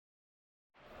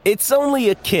It's only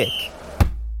a kick,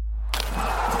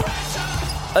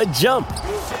 a jump,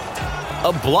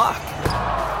 a block.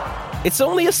 It's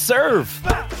only a serve.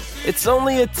 It's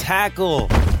only a tackle,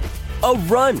 a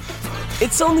run.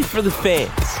 It's only for the fans.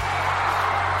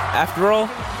 After all,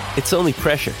 it's only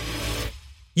pressure.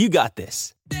 You got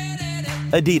this.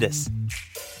 Adidas.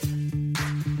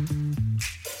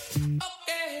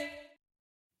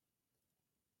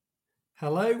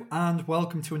 Hello and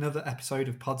welcome to another episode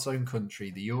of Podzone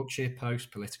Country, the Yorkshire Post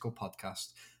political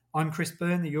podcast. I'm Chris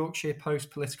Byrne, the Yorkshire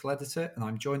Post political editor, and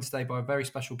I'm joined today by a very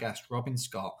special guest, Robin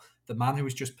Scott, the man who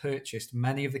has just purchased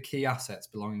many of the key assets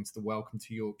belonging to the Welcome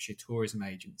to Yorkshire tourism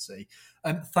agency.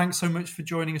 Thanks so much for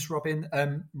joining us, Robin.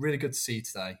 Really good to see you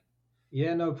today.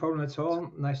 Yeah, no problem at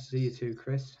all. Nice to see you too,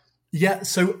 Chris. Yeah,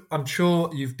 so I'm sure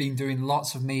you've been doing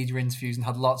lots of media interviews and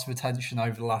had lots of attention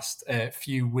over the last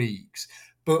few weeks.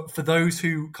 But for those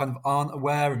who kind of aren't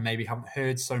aware and maybe haven't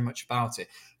heard so much about it,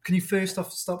 can you first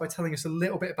off start by telling us a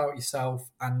little bit about yourself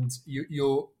and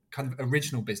your kind of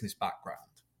original business background?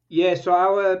 Yeah,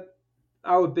 so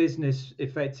our business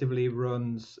effectively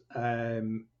runs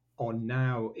or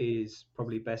now is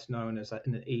probably best known as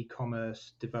an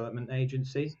e-commerce development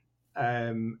agency.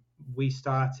 We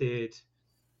started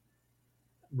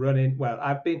running. Well,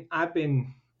 I've been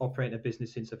operating a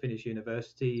business since I finished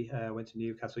university. I went to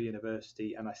Newcastle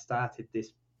University, and I started the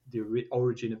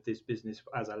origin of this business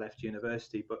as I left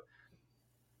university. But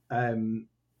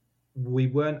we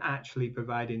weren't actually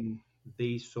providing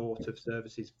these sort of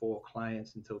services for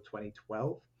clients until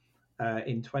 2012.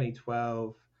 In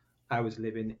 2012, I was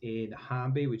living in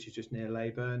Harnby, which is just near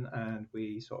Leyburn, and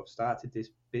we sort of started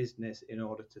this business in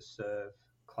order to serve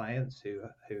clients who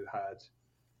had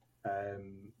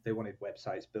they wanted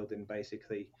websites building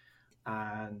basically,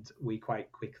 and we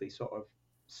quite quickly sort of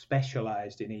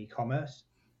specialized in e-commerce.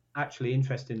 Actually,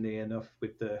 interestingly enough,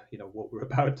 with the what we're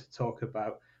about to talk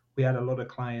about, we had a lot of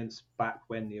clients back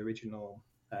when the original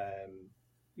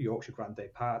Yorkshire Grand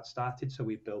Depart started. So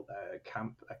we built a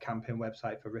camping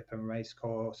website for Ripon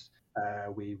Racecourse.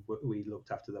 We looked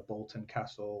after the Bolton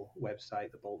Castle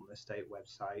website, the Bolton Estate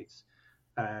websites.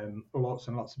 Lots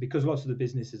and lots, because lots of the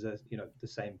businesses are the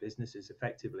same businesses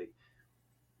effectively.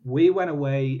 We went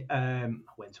away.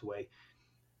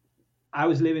 I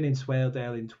was living in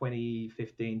Swaledale in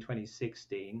 2015,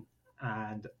 2016,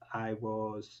 and I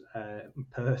was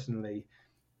personally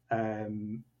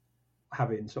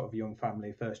having sort of young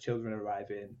family, first children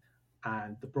arriving,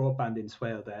 and the broadband in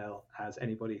Swaledale, as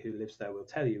anybody who lives there will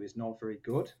tell you, is not very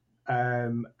good.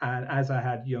 And as I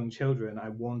had young children, I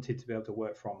wanted to be able to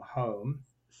work from home,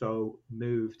 so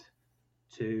moved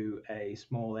to a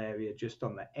small area just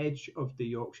on the edge of the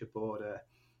Yorkshire border,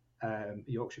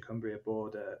 Yorkshire-Cumbria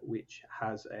border, which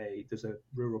there's a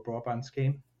rural broadband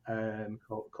scheme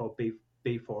called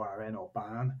B4RN or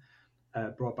BARN,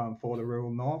 broadband for the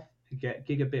rural north. You get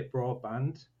gigabit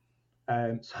broadband.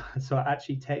 So I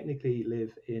actually technically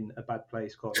live in a bad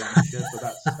place called Lancashire,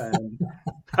 but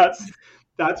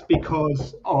that's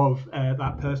because of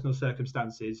that personal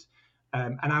circumstances.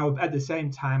 And at the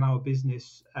same time, our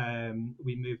business,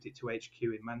 we moved it to HQ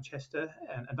in Manchester,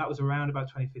 and that was around about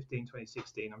 2015,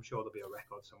 2016. I'm sure there'll be a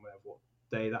record somewhere of what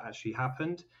day that actually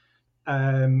happened.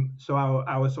 So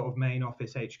our sort of main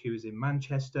office HQ is in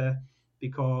Manchester,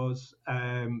 because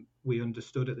we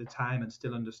understood at the time and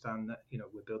still understand that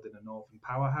we're building a northern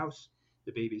powerhouse.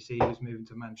 The BBC was moving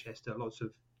to Manchester. Lots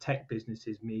of tech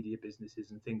businesses, media businesses,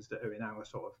 and things that are in our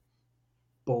sort of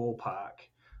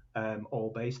ballpark,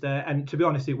 all based there. And to be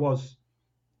honest, it was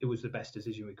the best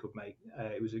decision we could make.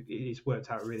 It's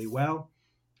worked out really well.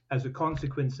 As a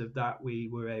consequence of that, we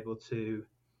were able to,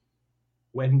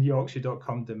 when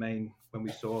Yorkshire.com domain, when we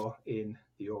saw in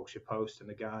the Yorkshire Post and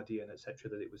the Guardian,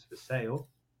 etc., that it was for sale,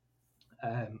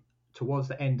 towards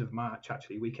the end of March,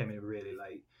 actually, we came in really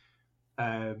late.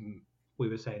 We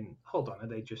were saying, hold on, are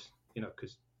they just,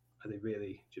 because are they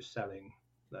really just selling,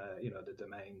 the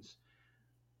domains?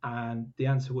 And the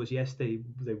answer was yes, they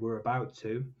were about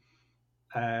to.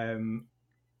 And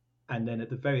then at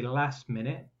the very last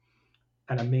minute,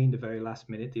 and I mean the very last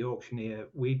minute, the auctioneer,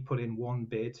 we'd put in one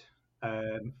bid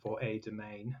for a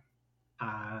domain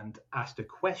and asked a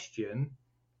question,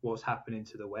 what's happening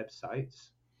to the websites?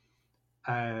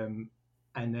 And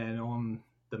then on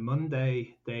the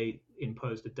Monday, they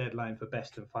imposed a deadline for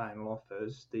best and final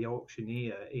offers. The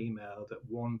auctioneer emailed at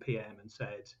 1 p.m. and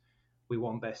said, we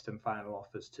want best and final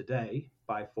offers today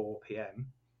by 4 p.m.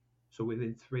 So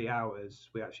within 3 hours,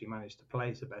 we actually managed to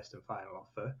place a best and final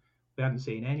offer. We hadn't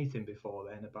seen anything before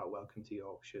then about Welcome to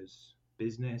Yorkshire's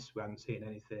business. We hadn't seen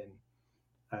anything.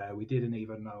 We didn't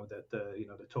even know that the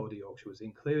Tour de Yorkshire was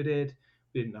included.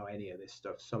 We didn't know any of this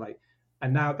stuff. So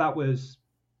And now that was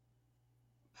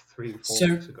 3-4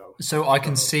 weeks ago. So I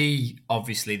can see,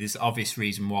 obviously, there's obvious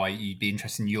reason why you'd be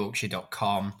interested in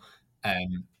Yorkshire.com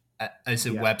as a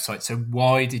website. So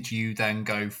why did you then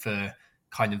go for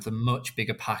kind of the much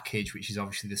bigger package, which is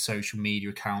obviously the social media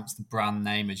accounts, the brand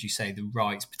name, as you say, the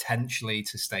rights potentially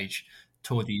to stage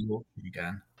Tour de Yorkshire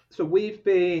again? So we've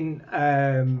been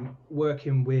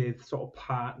working with sort of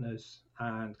partners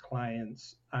and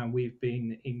clients, and we've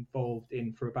been involved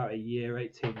in, for about a year,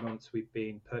 18 months, we've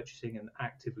been purchasing and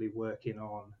actively working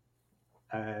on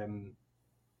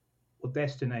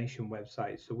destination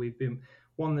websites. So we've been,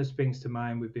 one that springs to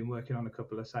mind, we've been working on a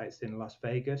couple of sites in Las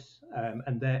Vegas,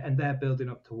 and they're building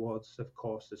up towards, of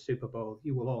course, the Super Bowl.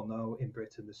 You will all know in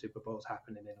Britain the Super Bowl's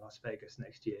happening in Las Vegas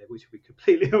next year, which will be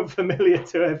completely unfamiliar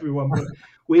to everyone. But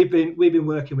we've been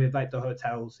working with like the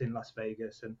hotels in Las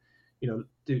Vegas and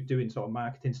doing sort of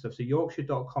marketing stuff. So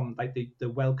Yorkshire.com, like the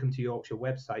Welcome to Yorkshire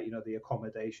website, the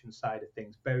accommodation side of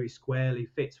things, very squarely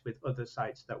fits with other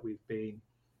sites that we've been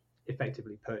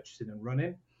effectively purchasing and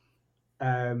running.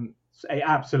 So it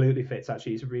absolutely fits.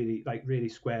 Actually, it's really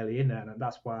squarely in there, and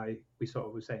that's why we sort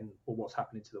of were saying, well, what's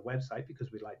happening to the website?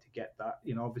 Because we'd like to get that.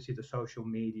 Obviously the social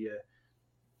media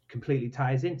completely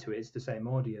ties into it. It's the same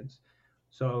audience.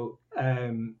 So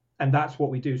and that's what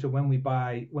we do. So when we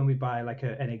buy like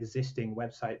an existing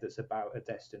website that's about a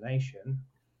destination,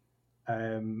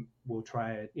 we'll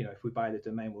try, if we buy the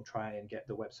domain, we'll try and get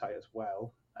the website as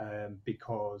well,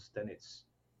 because then it's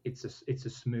a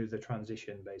smoother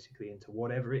transition basically into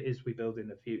whatever it is we build in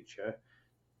the future.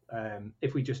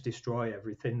 If we just destroy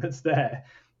everything that's there,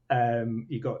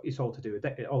 it's all to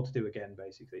do again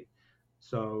basically.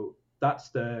 So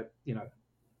that's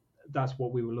that's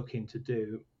what we were looking to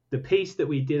do. The piece that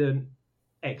we didn't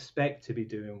expect to be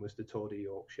doing was the Tour de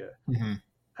Yorkshire.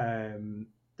 Mm-hmm.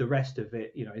 The rest of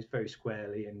it, is very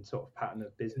squarely in sort of pattern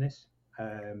of business,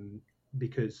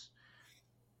 because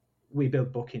we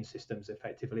build booking systems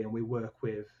effectively, and we work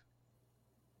with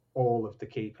all of the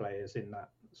key players in that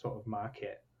sort of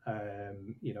market,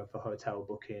 for hotel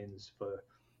bookings, for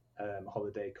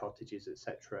holiday cottages,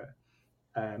 etc.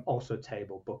 Also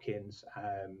table bookings.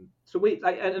 So we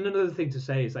and another thing to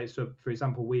say is so for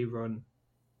example, we run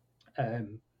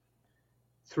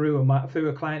through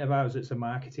a client of ours that's a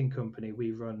marketing company.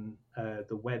 We run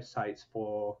the websites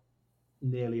for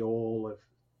nearly all of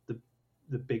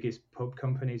the biggest pub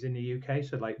companies in the UK.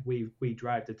 So we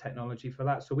drive the technology for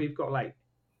that. So we've got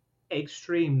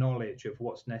extreme knowledge of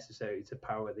what's necessary to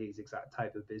power these exact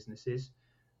type of businesses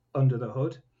under the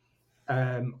hood,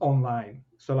 online.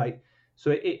 So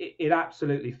it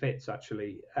absolutely fits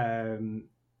actually.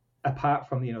 Apart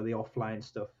from the offline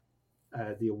stuff,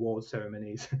 the award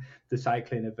ceremonies, the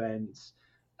cycling events,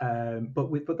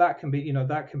 but that can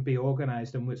be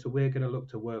organized, and so we're going to look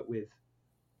to work with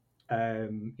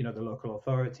the local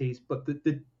authorities, but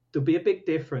there'll be a big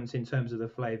difference in terms of the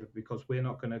flavor, because we're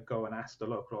not going to go and ask the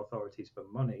local authorities for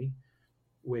money.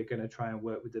 We're going to try and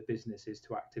work with the businesses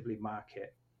to actively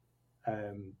market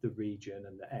the region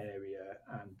and the area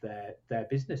and their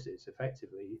businesses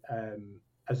effectively,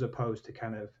 as opposed to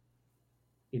kind of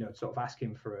sort of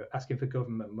asking for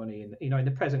government money. And in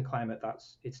the present climate,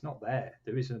 it's not there.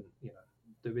 There isn't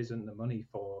the money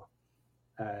for,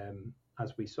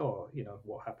 as we saw,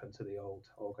 what happened to the old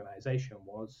organization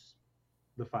was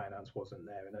the finance wasn't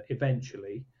there, and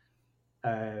eventually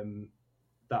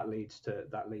that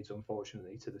leads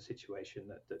unfortunately to the situation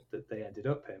that they ended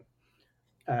up in.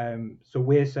 So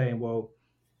we're saying, well,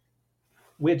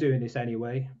 we're doing this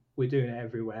anyway. We're doing it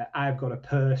everywhere. I've got a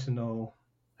personal,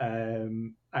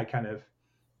 I'm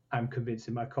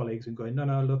convincing my colleagues and going,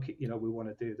 no, look, we want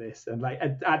to do this. And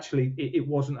actually it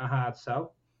wasn't a hard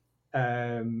sell.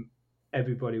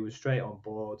 Everybody was straight on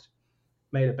board,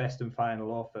 made a best and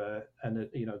final offer, and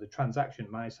the transaction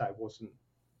my side wasn't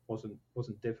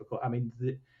difficult. I mean,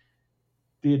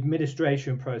 the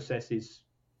administration process is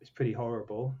pretty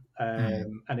horrible,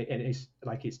 and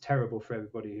it's terrible for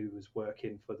everybody who was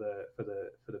working for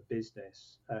the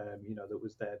business, that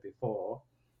was there before.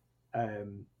 I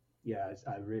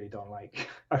really don't like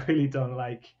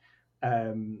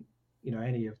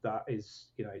any of that. Is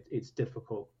it's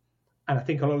difficult. And I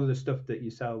think a lot of the stuff that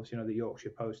yourselves, the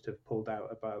Yorkshire Post have pulled out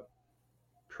about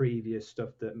previous stuff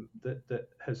that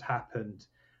has happened,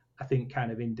 I think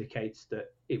kind of indicates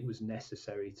that it was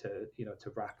necessary to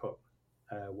wrap up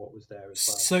what was there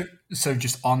as well. So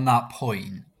just on that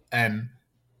point,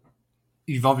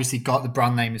 you've obviously got the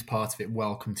brand name as part of it,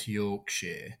 Welcome to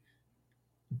Yorkshire.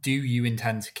 Do you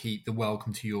intend to keep the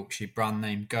Welcome to Yorkshire brand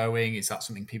name going? Is that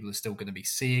something people are still going to be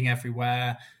seeing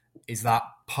everywhere? Is that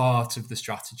part of the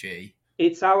strategy?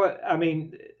 It's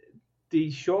The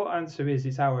short answer is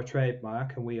it's our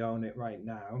trademark and we own it right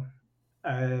now.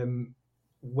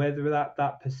 Whether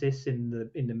that persists in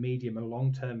the medium and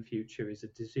long term future is a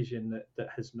decision that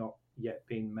has not yet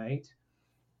been made.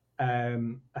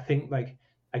 I think, like,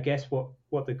 I guess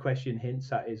what the question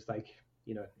hints at is, like,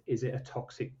 you know, is it a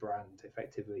toxic brand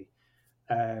effectively?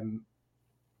 And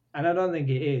I don't think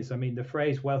it is. I mean, the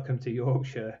phrase "Welcome to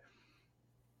Yorkshire,"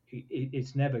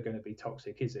 it's never going to be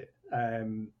toxic, is it?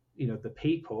 You know, the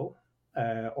people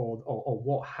or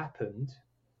what happened,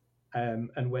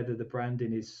 and whether the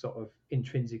branding is sort of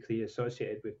intrinsically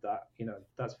associated with that, you know,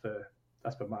 that's for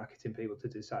marketing people to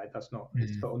decide. That's not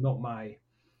it's sort of not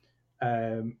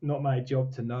my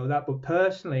job to know that. But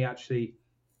personally, actually,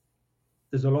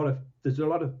 there's a lot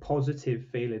of positive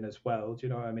feeling as well. Do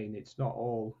you know what I mean? It's not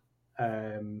all.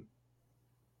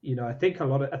 You know, I think a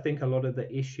lot of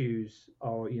the issues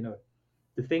are, you know,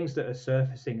 the things that are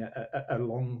surfacing are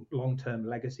long-term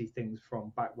legacy things from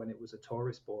back when it was a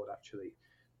tourist board, actually.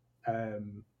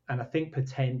 And I think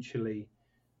potentially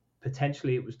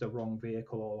it was the wrong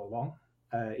vehicle all along.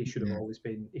 It should have always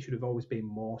been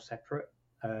more separate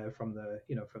from the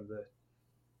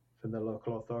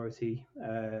local authority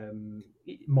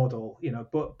model, you know,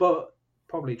 but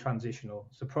probably transitional.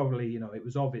 So probably, you know, it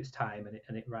was of its time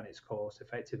and it ran its course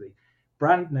effectively.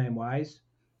 Brand name wise,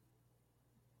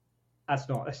 it's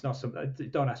not something.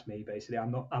 Don't ask me. Basically,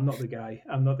 I'm not the guy.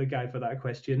 I'm not the guy for that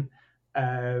question.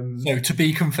 So to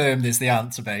be confirmed is the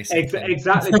answer, basically.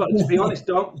 Exactly. But to be honest,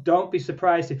 don't be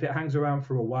surprised if it hangs around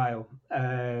for a while,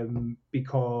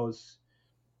 because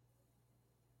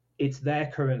it's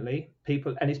there currently.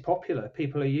 People, and it's popular.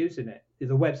 People are using it.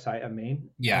 The website, I mean.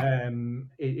 Yeah.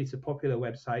 It's a popular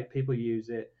website. People use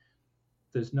it.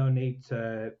 There's no need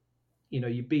to, you know,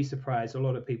 you'd be surprised. A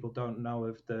lot of people don't know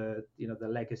of the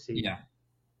legacy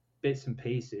bits and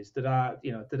pieces that are,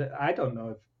 you know, that I don't know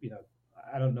if, you know,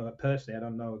 I don't know it personally. I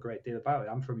don't know a great deal about it.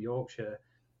 I'm from Yorkshire.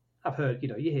 I've heard, you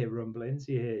know, you hear rumblings,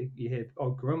 you hear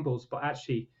odd grumbles, but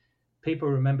actually people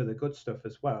remember the good stuff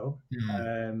as well. You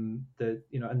know,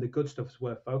 and the good stuff is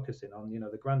worth focusing on. You know,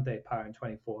 the Grand Day Power in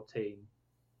 2014,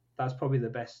 that's probably the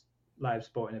best live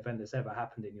sporting event that's ever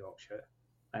happened in Yorkshire.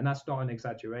 And that's not an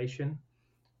exaggeration.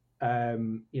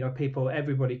 You know,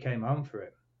 everybody came home for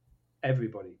it.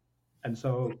 Everybody. And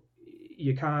so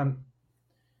you can't,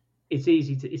 it's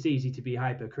easy to be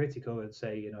hypercritical and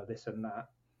say, you know, this and that,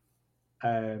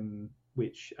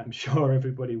 which I'm sure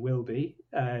everybody will be,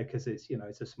 because it's, you know,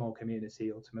 it's a small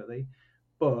community ultimately.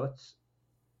 But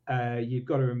you've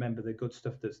got to remember the good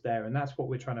stuff that's there, and that's what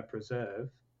we're trying to preserve.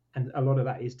 And a lot of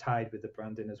that is tied with the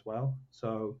branding as well.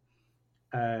 So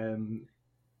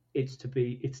it's to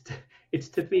be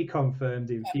confirmed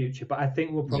in future. But I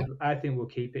think we'll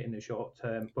keep it in the short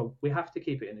term. But we have to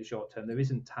keep it in the short term. There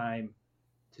isn't time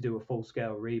to do a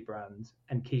full-scale rebrand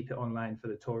and keep it online for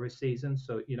the tourist season.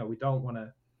 So, you know, we don't want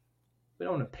to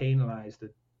penalise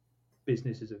the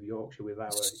businesses of Yorkshire with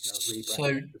our, you know,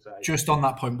 rebranding. So, just on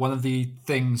that point, one of the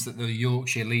things that the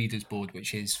Yorkshire Leaders Board,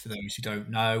 which is, for those who don't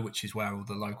know, which is where all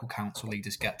the local council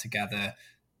leaders get together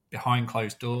behind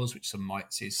closed doors, which some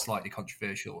might see as slightly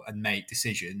controversial, and make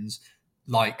decisions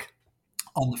like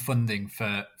on the funding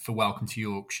for Welcome to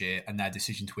Yorkshire and their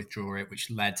decision to withdraw it, which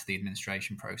led to the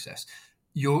administration process.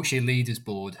 Yorkshire Leaders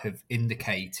Board have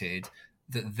indicated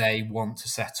that they want to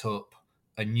set up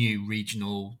a new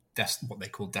regional, what they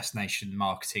call destination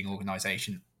marketing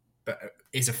organisation, but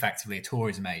is effectively a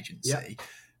tourism agency. Yep.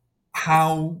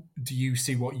 How do you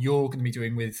see what you're going to be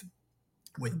doing with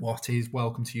what is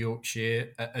Welcome to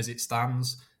Yorkshire as it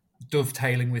stands,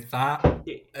 dovetailing with that?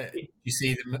 You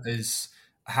see them as,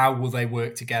 how will they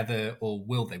work together, or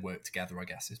will they work together, I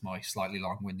guess, is my slightly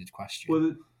long-winded question.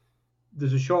 Well,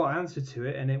 there's a short answer to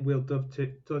it, and it will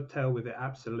dovetail with it,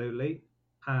 absolutely.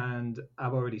 And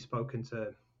I've already spoken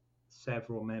to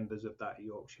several members of that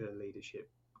Yorkshire leadership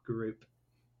group.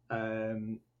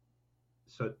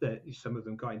 So that some of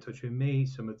them got in touch with me,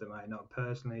 some of them I know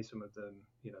personally, some of them,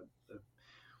 you know,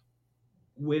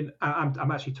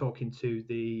 I'm actually talking to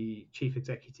the chief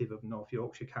executive of North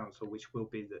Yorkshire Council, which will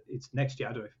be it's next year.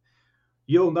 I don't know if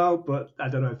you'll know, but I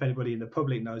don't know if anybody in the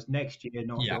public knows. Next year,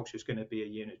 North Yorkshire is going to be a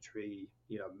unitary,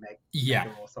 you know, mega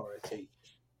authority.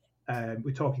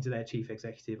 We're talking to their chief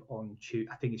executive on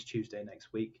I think it's Tuesday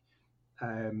next week.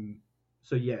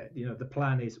 So yeah, you know, the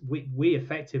plan is we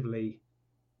effectively,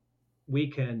 we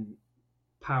can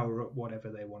power up whatever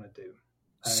they want to do.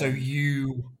 So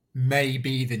you may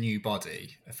be the new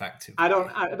body, effectively. I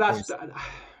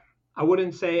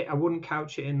wouldn't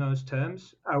couch it in those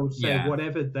terms. I would say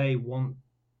whatever they want,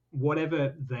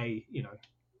 whatever they, you know,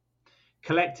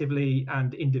 collectively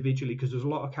and individually, because there's a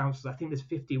lot of councils. I think there's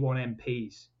 51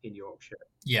 MPs in Yorkshire,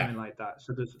 something like that.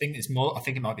 So there's, I think it's more. I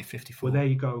think it might be 54. Well, there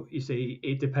you go. You see,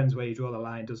 it depends where you draw the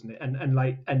line, doesn't it?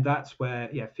 And that's where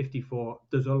 54.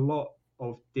 There's a lot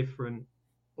of different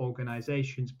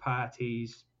organisations,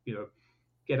 parties.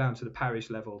 Get down to the parish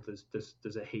level.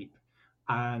 There's a heap,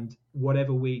 and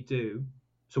whatever we do.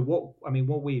 So what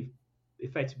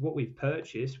we've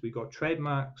purchased, we've got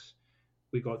trademarks,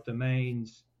 we've got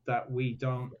domains that we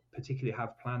don't particularly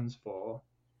have plans for,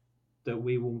 that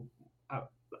we will.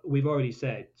 We've already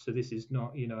said, so this is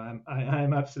not,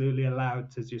 I'm absolutely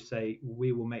allowed to just say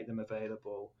we will make them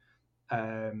available,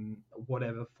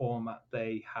 whatever format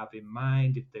they have in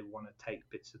mind. If they want to take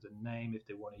bits of the name, if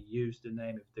they want to use the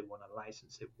name, if they want to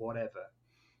license it, whatever.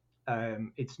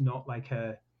 It's not like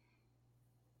and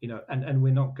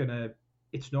we're not gonna.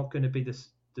 It's not going to be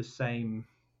the same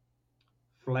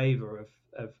flavor of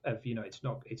it's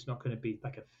not going to be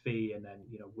like a fee and then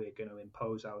we're going to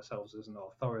impose ourselves as an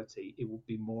authority. It will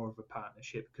be more of a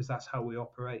partnership, because that's how we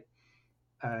operate.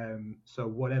 So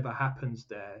whatever happens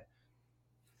there,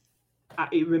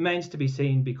 it remains to be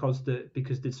seen, because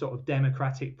the sort of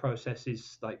democratic process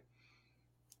is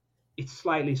it's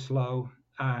slightly slow.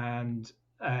 And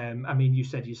you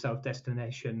said yourself,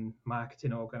 destination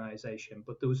marketing organization,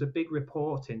 but there was a big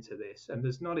report into this, and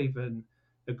there's not even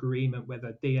agreement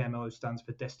whether DMO stands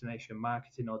for destination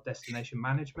marketing or destination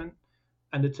management,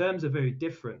 and the terms are very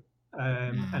different.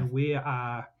 And we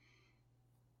are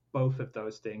both of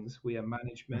those things. We are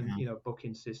management,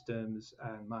 booking systems,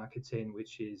 and marketing,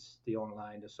 which is the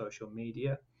online, the social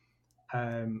media.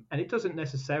 And it doesn't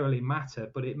necessarily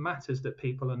matter, but it matters that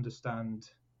people understand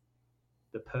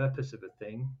the purpose of a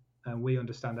thing, and we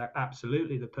understand that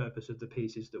absolutely the purpose of the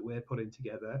pieces that we're putting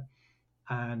together.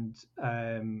 And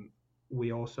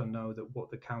we also know that what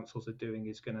the councils are doing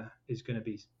is gonna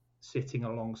be sitting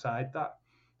alongside that,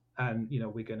 and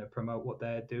we're going to promote what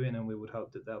they're doing, and we would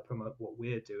hope that they'll promote what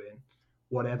we're doing,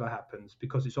 whatever happens,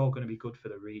 because it's all going to be good for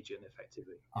the region,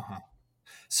 effectively.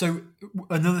 So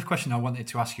another question I wanted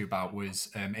to ask you about was,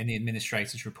 in the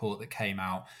administrator's report that came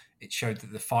out, it showed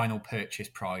that the final purchase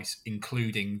price,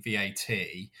 including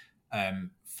VAT,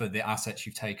 for the assets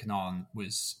you've taken on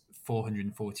was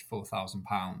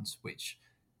 £444,000, which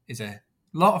is a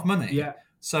lot of money. Yeah.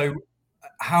 So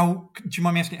do you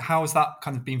mind me asking, how has that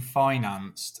kind of been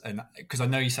financed? And because I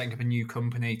know you're setting up a new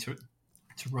company to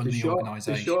run the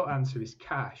organisation. The short answer is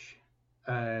cash.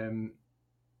 We're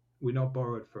not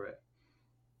borrowed for it.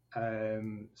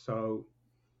 So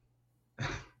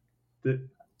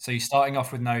you're starting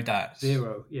off with no debt.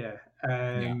 Zero, yeah.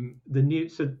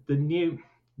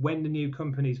 When the new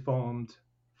company's formed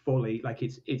fully, like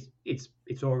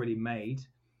it's already made.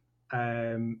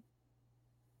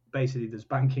 Basically, there's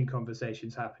banking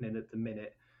conversations happening at the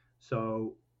minute,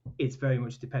 so it's very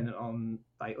much dependent on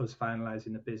us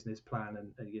finalising the business plan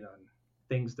and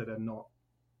things that are not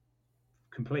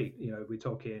complete. We're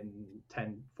talking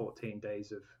 10, 14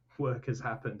 days of work has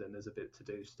happened, and there's a bit to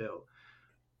do still.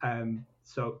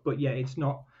 But yeah, it's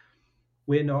not.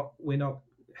 We're not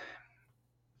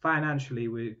financially.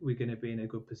 We're going to be in a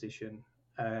good position,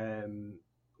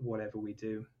 whatever we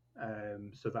do.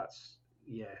 So that's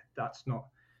not.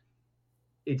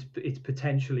 It's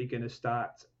potentially going to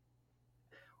start.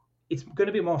 It's going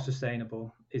to be more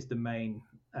sustainable. Is the main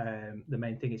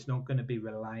thing. It's not going to be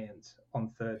reliant on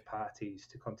third parties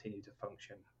to continue to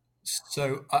function.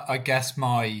 So I guess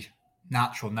my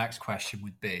natural next question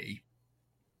would be,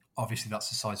 obviously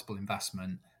that's a sizable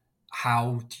investment.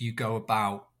 How do you go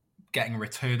about getting a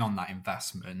return on that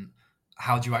investment?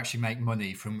 How do you actually make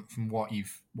money from what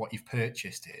you've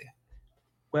purchased here?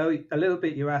 Well, a little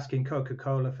bit you're asking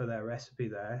Coca-Cola for their recipe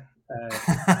there.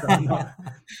 So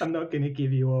I'm not going to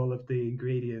give you all of the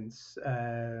ingredients,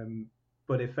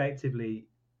 but effectively,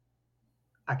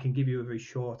 I can give you a very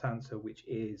short answer, which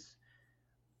is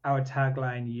our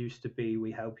tagline used to be,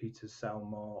 "We help you to sell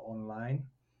more online,"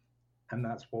 and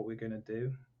that's what we're going to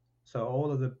do. So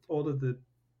all of the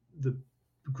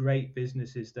great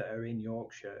businesses that are in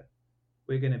Yorkshire,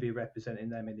 we're going to be representing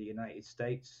them in the United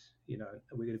States.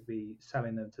 We're going to be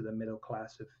selling them to the middle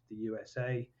class of the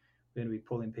USA. We're going to be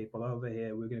pulling people over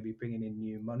here. We're going to be bringing in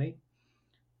new money.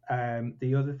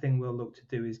 The other thing we'll look to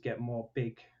do is get more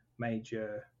big,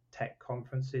 major tech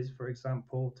conferences, for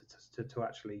example, to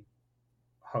actually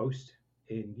host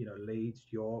in Leeds,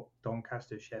 York,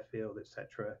 Doncaster, Sheffield,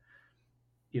 etc.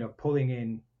 Pulling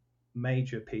in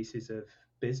major pieces of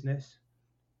business.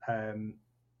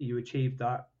 You achieve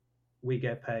that, we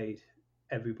get paid,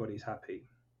 everybody's happy.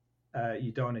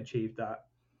 You don't achieve that,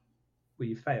 well,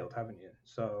 you failed, haven't you?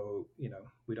 So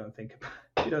we don't think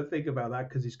you don't think about that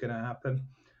because it's going to happen.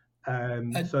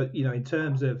 So, in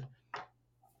terms of,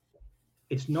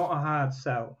 it's not a hard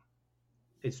sell.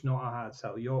 It's not a hard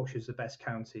sell. Yorkshire's the best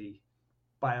county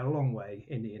by a long way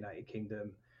in the United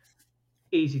Kingdom.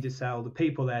 Easy to sell. The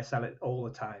people there sell it all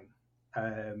the time.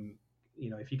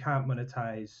 If you can't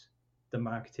monetize the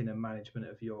marketing and management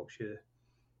of Yorkshire,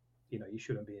 you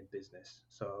shouldn't be in business.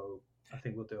 So I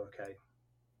think we'll do okay.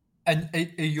 And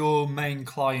are your main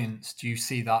clients, do you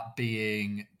see that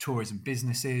being tourism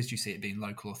businesses? Do you see it being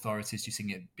local authorities? Do you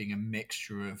see it being a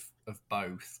mixture of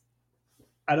both?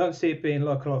 I don't see it being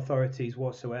local authorities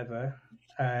whatsoever.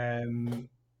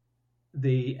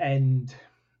 The end,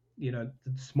 the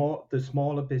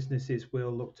smaller businesses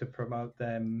will look to promote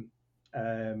them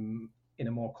in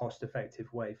a more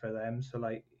cost-effective way for them. So,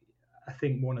 I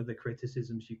think one of the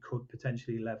criticisms you could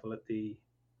potentially level at the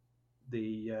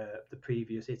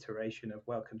previous iteration of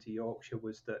Welcome to Yorkshire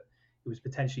was that it was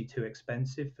potentially too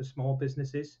expensive for small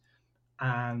businesses,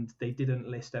 and they didn't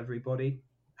list everybody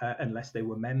unless they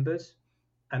were members.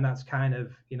 And that's kind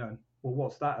of, well,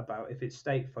 what's that about? If it's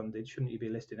state funded, shouldn't you be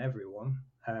listing everyone?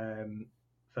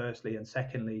 Firstly, and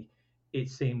secondly, it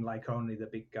seemed like only the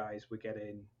big guys were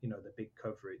getting, the big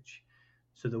coverage.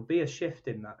 So there'll be a shift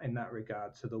in that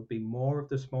regard. So there'll be more of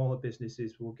the smaller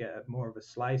businesses will get more of a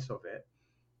slice of it.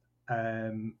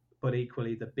 But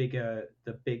equally, the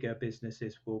bigger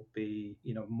businesses will be,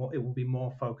 more, it will be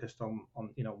more focused on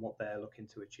what they're looking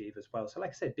to achieve as well. So, like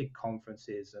I said, big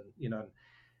conferences and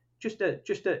just a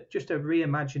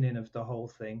reimagining of the whole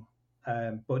thing.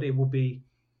 But it will be,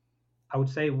 I would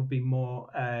say, it will be more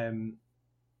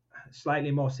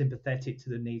slightly more sympathetic to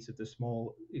the needs of the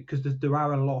small, because there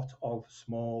are a lot of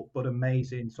small but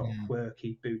amazing sort of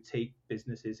quirky boutique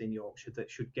businesses in Yorkshire that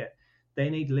they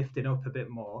need lifting up a bit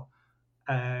more.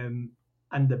 And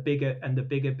the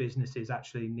bigger businesses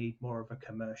actually need more of a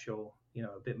commercial,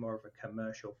 a bit more of a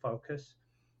commercial focus.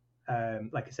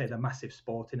 Like I say, the massive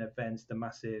sporting events, the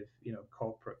massive,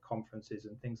 corporate conferences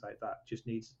and things like that just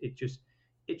needs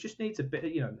a bit,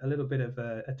 a little bit of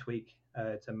a tweak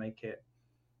to make it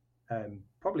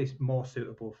probably more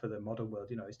suitable for the modern world.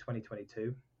 It's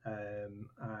 2022,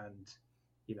 and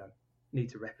need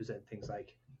to represent things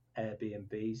like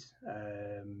Airbnbs,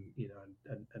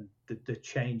 and the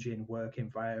change in work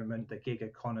environment, the gig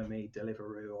economy,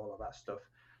 Deliveroo, all of that stuff.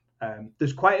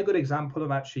 There's quite a good example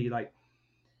of actually like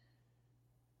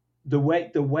the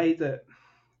way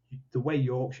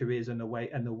Yorkshire is, and the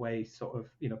way sort of,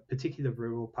 particularly the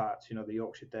rural parts, the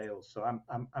Yorkshire Dales. So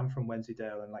I'm from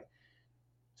Wensleydale, and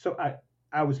so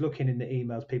I was looking in the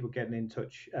emails, people getting in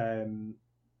touch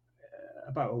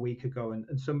about a week ago,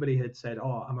 and somebody had said,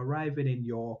 "Oh, I'm arriving in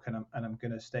York, and I'm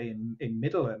going to stay in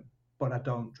Middleham, but I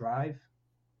don't drive.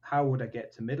 How would I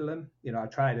get to Middleham? I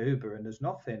tried Uber and there's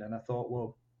nothing." And I thought,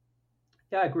 well,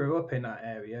 yeah, I grew up in that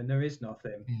area and there is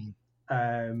nothing.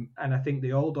 And I think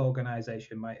the old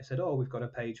organisation might have said, "Oh, we've got a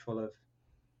page full of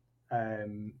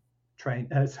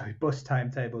bus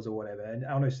timetables or whatever." And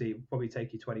honestly, it probably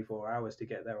take you 24 hours to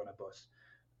get there on a bus.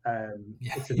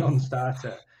 It's a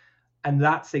non-starter. And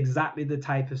that's exactly the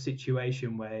type of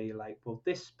situation where you're like, well,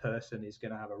 this person is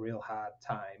going to have a real hard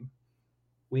time.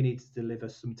 We need to deliver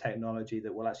some technology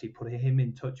that will actually put him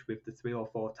in touch with the 3 or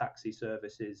 4 taxi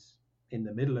services in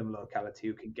the Middleham locality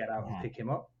who can get out and pick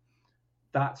him up.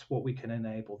 That's what we can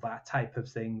enable, that type of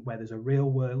thing where there's a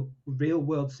real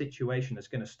world situation that's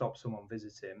going to stop someone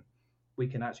visiting. We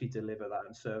can actually deliver that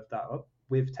and serve that up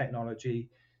with technology.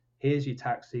 Here's your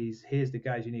taxis, here's the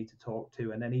guys you need to talk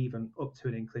to, and then even up to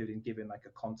and including giving like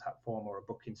a contact form or a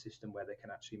booking system where they can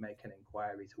actually make an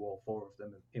inquiry to all 4 of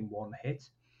them in one hit.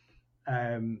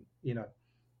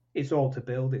 It's all to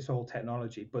build, it's all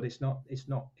technology, but it's not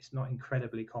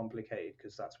incredibly complicated,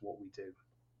 because that's what we do.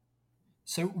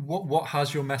 So what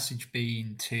has your message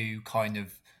been to kind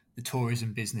of the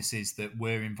tourism businesses that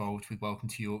were involved with Welcome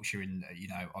to Yorkshire? And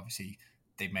obviously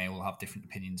they may all have different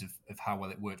opinions of how well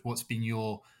it worked. What's been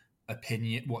your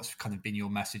opinion? What's kind of been your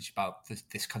message about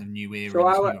this kind of new era, so and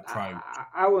this new approach?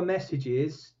 Our message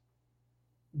is,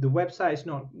 the website's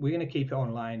not, we're going to keep it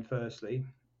online firstly,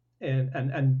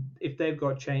 and if they've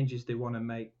got changes they want to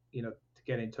make, to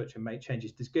get in touch and make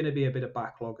changes, there's going to be a bit of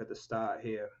backlog at the start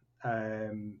here.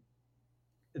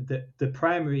 The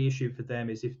primary issue for them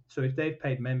is if they've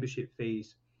paid membership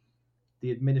fees,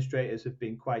 the administrators have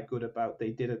been quite good about,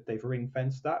 they've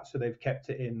ring-fenced that, so they've kept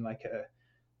it in like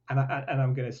and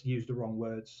I'm going to use the wrong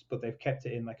words, but they've kept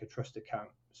it in like a trust account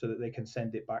so that they can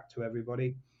send it back to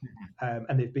everybody.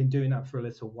 And they've been doing that for a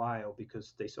little while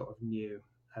because they sort of knew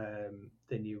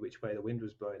which way the wind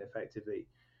was blowing effectively.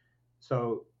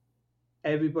 So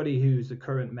everybody who's a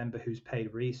current member who's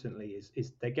paid recently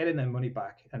is they're getting their money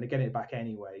back, and they're getting it back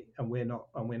anyway, and we're not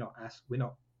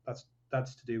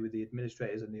that's to do with the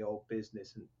administrators and the old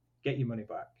business, and get your money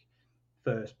back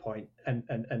first point, and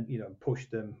push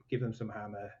them, give them some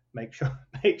hammer, make sure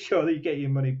that you get your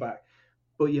money back.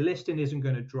 But your listing isn't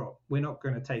going to drop. We're not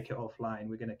going to take it offline.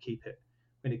 We're going to keep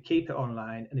it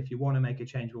online, and if you want to make a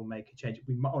change, we'll make a change.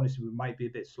 We might be a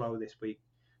bit slow this week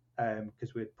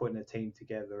because we're putting a team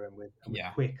together, and we're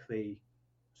quickly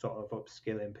sort of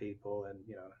upskilling people, and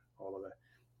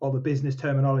all the business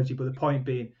terminology. But the point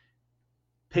being,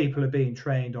 people are being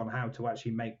trained on how to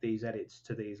actually make these edits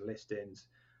to these listings,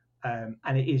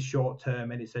 and it is short term,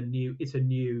 and it's a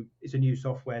new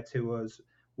software to us.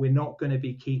 We're not going to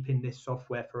be keeping this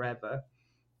software forever.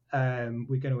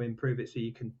 We're going to improve it so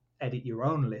you can edit your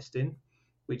own listing,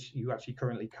 which you actually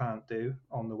currently can't do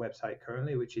on the website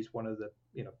currently, which is one of the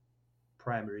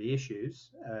primary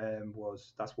issues.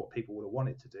 That's what people would have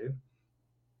wanted to do.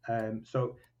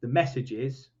 So the message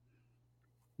is,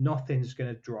 nothing's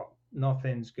going to drop,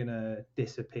 nothing's going to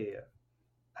disappear.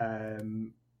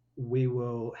 We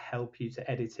will help you to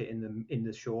edit it in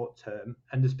the short term.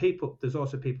 And there's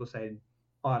also people saying,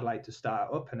 oh, I'd like to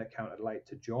start up an account, I'd like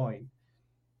to join.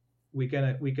 We're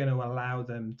gonna allow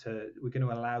them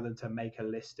to make a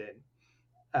listing.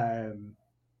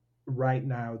 Right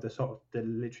now, the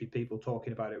literally people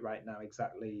talking about it right now,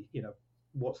 exactly,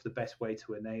 what's the best way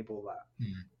to enable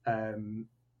that.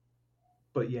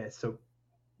 But yeah, so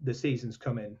the season's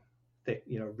coming thick,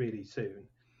 really soon.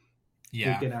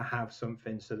 We're going to have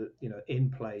something so that, in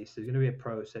place, there's going to be a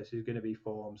process, there's going to be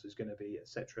forms, there's going to be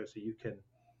etc. So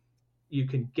you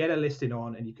can get a listing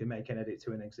on, and you can make an edit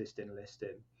to an existing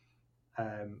listing.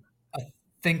 I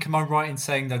think, am I right in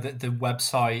saying though that the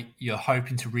website you're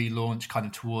hoping to relaunch kind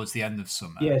of towards the end of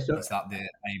summer? Yeah. So is that the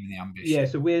aim and the ambition? Yeah.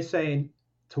 So we're saying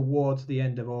towards the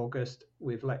end of August.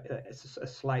 We've it's a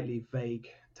slightly vague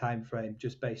time frame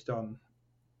just based on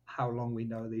how long we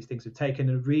know these things have taken.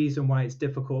 And the reason why it's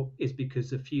difficult is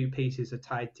because a few pieces are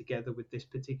tied together with this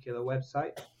particular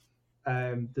website.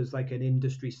 There's like an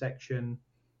industry section,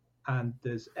 and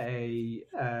there's a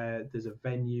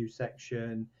venue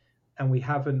section, and we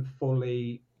haven't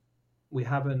fully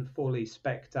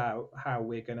spec'd out how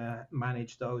we're going to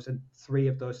manage those. And 3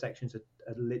 of those sections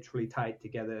are literally tied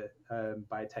together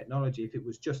by technology. If it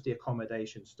was just the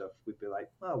accommodation stuff, we'd be like,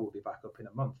 oh, we'll be back up in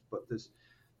a month. But there's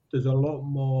a lot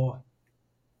more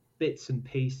bits and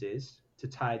pieces to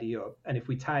tidy up. And if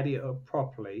we tidy it up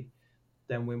properly,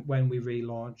 then when we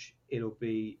relaunch, it'll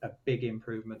be a big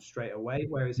improvement straight away.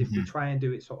 Whereas if we try and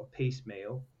do it sort of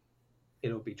piecemeal,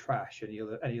 it'll be trash, and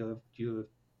you'll have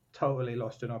totally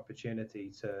lost an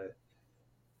opportunity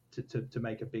to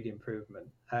make a big improvement.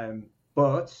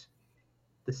 But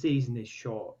the season is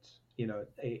short.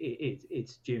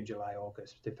 It's June, July,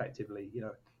 August, effectively.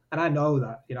 And I know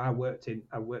that. I worked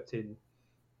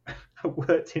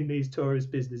in these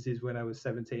tourist businesses when I was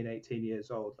 17, 18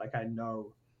 years old. Like, I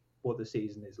know what the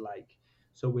season is like.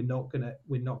 So we're not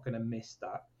gonna miss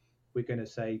that. We're gonna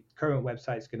say current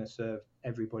website's gonna serve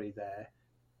everybody there.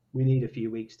 We need a few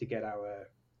weeks to get our,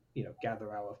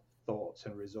 gather our thoughts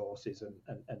and resources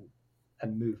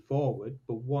and move forward.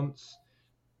 But once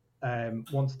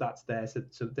that's there,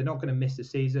 so they're not going to miss the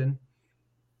season.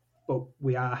 But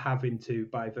we are having to,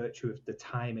 by virtue of the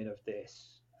timing of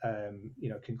this,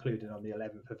 concluding on the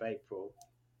 11th of April,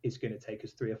 it's going to take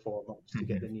us 3 or 4 months to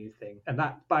get the new thing. And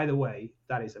that, by the way,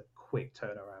 that is a quick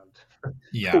turnaround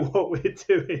for what we're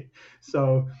doing.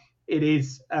 So it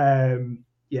is,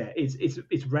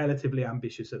 it's relatively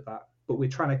ambitious at that. But we're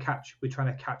trying to catch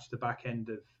the back end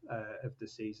of the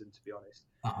season, to be honest,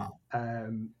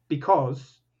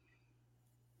 because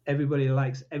everybody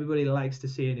likes to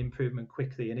see an improvement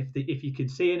quickly. And if you can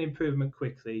see an improvement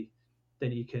quickly,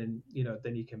 then you can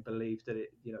believe that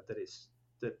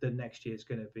that the next year is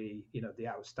going to be the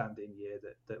outstanding year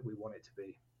that we want it to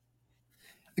be.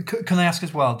 Can I ask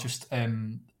as well, just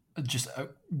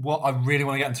what I really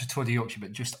want to get into Tour de Yorkshire,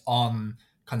 but just on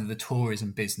kind of the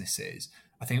tourism businesses.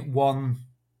 I think one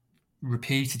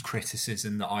repeated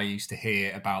criticism that I used to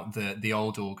hear about the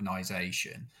old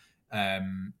organisation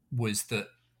was that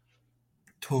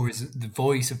the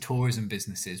voice of tourism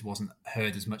businesses wasn't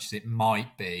heard as much as it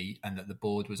might be, and that the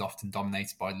board was often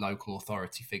dominated by local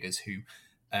authority figures who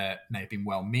may have been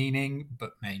well-meaning,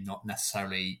 but may not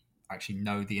necessarily actually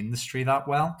know the industry that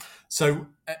well. So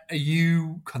are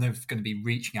you kind of going to be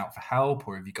reaching out for help,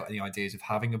 or have you got any ideas of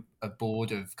having a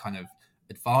board of kind of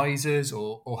advisors,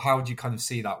 or how do you kind of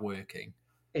see that working?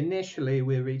 Initially,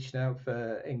 we're reaching out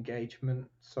for engagement.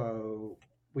 So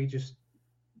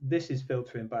this is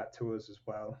filtering back to us as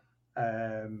well.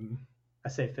 I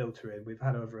say filtering. We've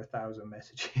had over 1,000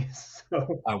 messages,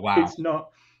 so Oh wow! it's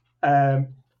not.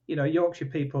 Yorkshire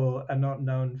people are not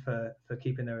known for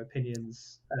keeping their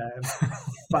opinions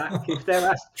back. If they're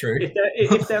asked, True.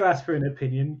 if they're asked for an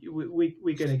opinion,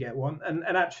 we're going to get one. And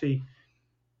actually,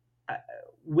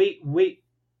 we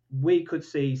could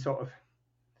see sort of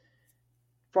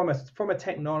from a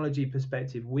technology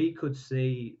perspective, we could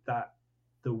see that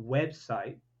the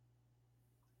website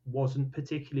wasn't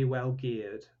particularly well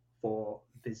geared for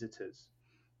visitors.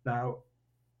 Now,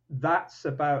 that's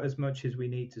about as much as we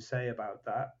need to say about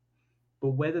that.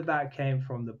 But whether that came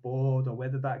from the board or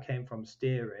whether that came from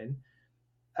steering,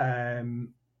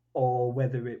 or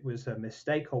whether it was a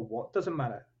mistake or what, doesn't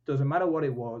matter. Doesn't matter what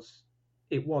it was.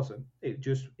 It wasn't. It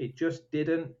just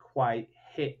didn't quite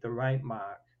hit the right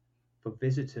mark for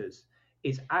visitors.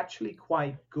 It's actually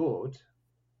quite good,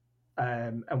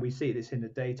 and we see this in the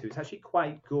data. It's actually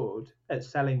quite good at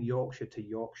selling Yorkshire to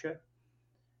Yorkshire,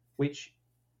 which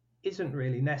isn't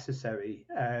really necessary.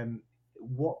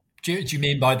 What do you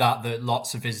mean by that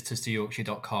lots of visitors to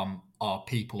Yorkshire.com are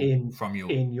people from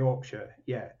Yorkshire? In Yorkshire,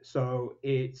 yeah. So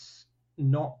it's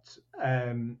not,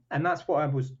 and that's what I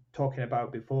was talking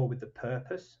about before with the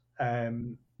purpose.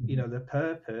 The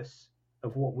purpose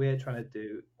of what we're trying to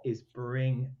do is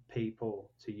bring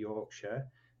people to Yorkshire,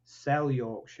 sell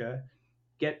Yorkshire,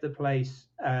 get the place.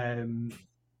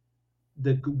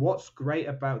 What's great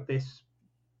about this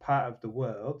part of the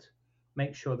world,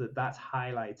 make sure that that's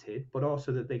highlighted, but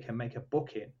also that they can make a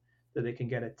booking, that they can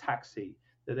get a taxi,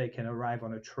 that they can arrive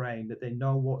on a train, that they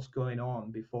know what's going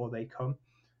on before they come.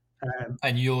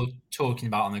 And you're talking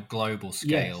about on a global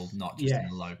scale, not just on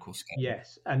a local scale.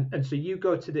 Yes, and so you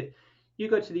go to the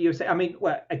USA. I mean,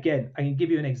 well, again, I can give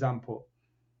you an example.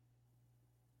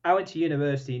 I went to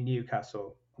university in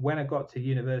Newcastle. When I got to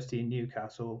university in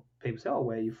Newcastle, people say, "Oh,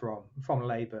 where are you from?" I'm from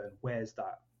Leyburn. Where's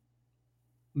that?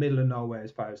 Middle of nowhere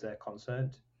as far as they're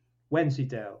concerned.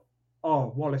 Wensleydale,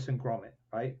 Wallace and Gromit,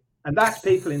 right? And that's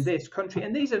people in this country.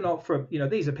 And these are not from,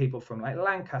 these are people from like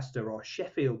Lancaster or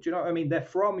Sheffield. Do you know what I mean? They're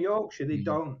from Yorkshire. They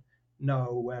don't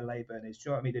know where Leyburn is. Do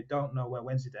you know what I mean? They don't know where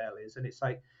Wensleydale is. And it's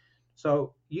like,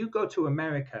 so you go to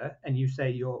America and you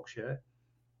say Yorkshire.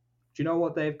 Do you know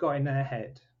what they've got in their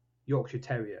head? Yorkshire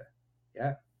Terrier.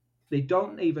 Yeah. They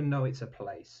don't even know it's a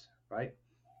place, right?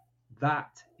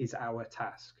 That is our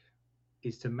task,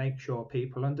 is to make sure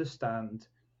people understand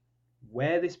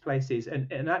where this place is.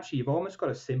 And actually, you've almost got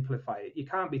to simplify it. You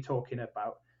can't be talking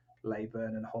about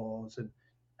Leyburn and Hawes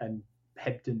and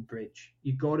Hebden Bridge.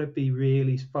 You've got to be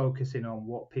really focusing on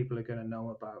what people are going to know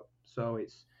about. So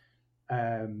it's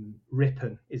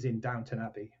Ripon is in Downton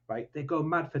Abbey, right? They go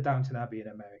mad for Downton Abbey in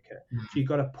America. So you've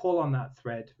got to pull on that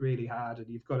thread really hard, and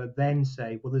you've got to then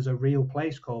say, well, there's a real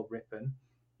place called Ripon.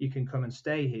 You can come and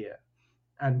stay here.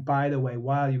 And by the way,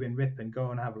 while you're in Ripon, go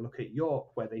and have a look at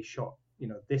York, where they shot,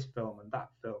 this film and that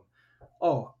film.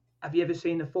 Oh, have you ever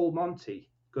seen The Full Monty?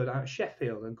 Go down to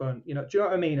Sheffield and go and, do you know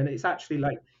what I mean? And it's actually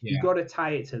like, you've got to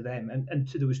tie it to them. And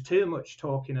there was too much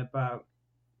talking about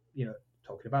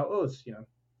us,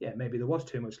 maybe there was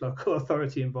too much local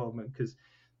authority involvement, because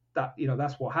that,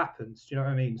 that's what happens. Do you know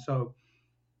what I mean? So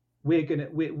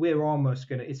we're almost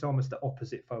gonna, it's almost the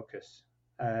opposite focus.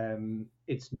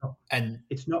 It's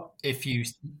not. If you,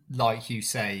 like you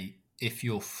say, if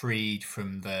you're freed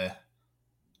from the,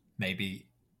 maybe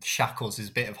shackles is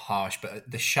a bit of harsh, but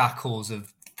the shackles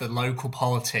of the local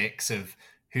politics of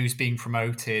who's being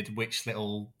promoted, which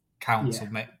little council,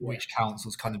 which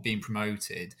council's kind of being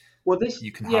promoted. Well,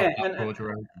 you can have that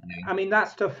broader overview. I mean,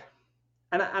 that stuff.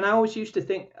 And I always used to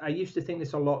think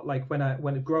this a lot, like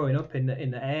when growing up in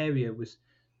the area was,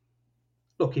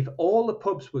 look, if all the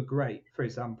pubs were great, for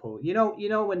example,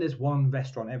 when there's one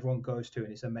restaurant everyone goes to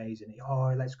and it's amazing,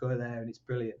 let's go there and it's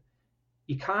brilliant.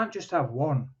 You can't just have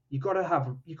one. You got to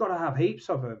have heaps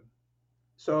of them.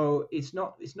 So it's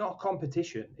not a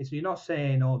competition. You're not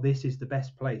saying, this is the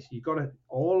best place.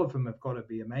 All of them have got to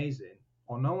be amazing,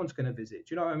 or no one's going to visit.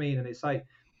 Do you know what I mean? And it's like,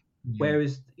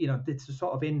 whereas it's a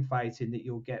sort of infighting that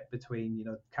you'll get between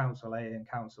Council A and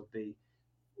Council B.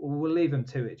 We'll leave them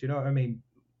to it. Do you know what I mean?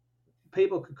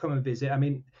 People could come and visit. I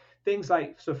mean, things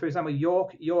like, so for example,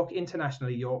 York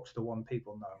internationally, York's the one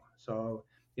people know. So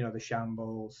the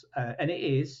Shambles, and it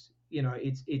is,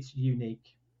 it's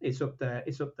unique. It's up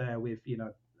there with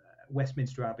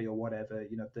Westminster Abbey or whatever,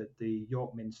 the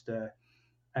York Minster.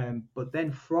 But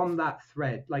then from that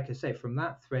thread, like I say,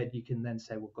 you can then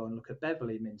say, well, go and look at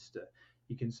Beverley Minster.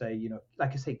 You can say,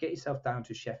 like I say, get yourself down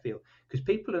to Sheffield, because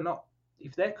people are not,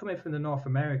 if they're coming from the North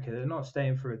America, they're not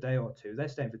staying for a day or two, they're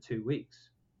staying for 2 weeks.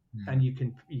 And you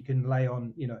can lay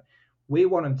on, we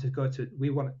want them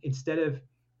to instead of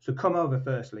So come over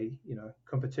firstly,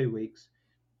 come for 2 weeks.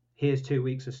 Here's 2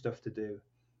 weeks of stuff to do.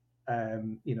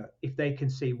 If they can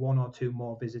see one or two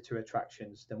more visitor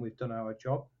attractions, then we've done our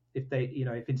job. If they,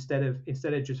 if instead of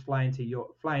just flying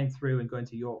through and going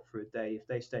to York for a day, if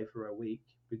they stay for a week,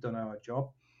 we've done our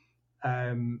job.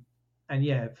 And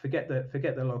yeah, forget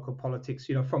the local politics.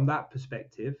 From that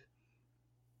perspective,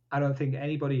 I don't think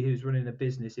anybody who's running a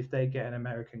business, if they get an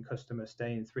American customer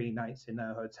staying 3 nights in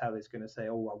their hotel, is going to say,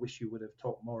 "Oh, I wish you would have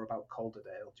talked more about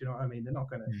Calderdale." Do you know what I mean? They're not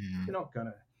going to. They're not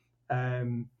going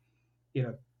to.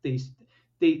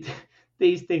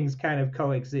 These things kind of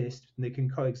coexist, and they can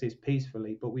coexist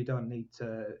peacefully. But we don't need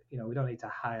to. We don't need to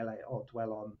highlight or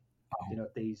dwell on.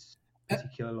 These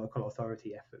particular local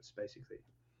authority efforts, basically.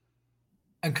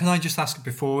 And can I just ask,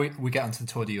 before we get onto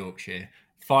the Tour de Yorkshire,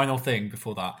 final thing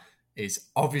before that is,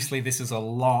 obviously this is a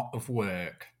lot of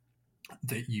work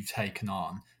that you've taken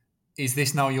on. Is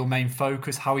this now your main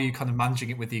focus? How are you kind of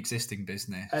managing it with the existing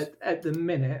business? At the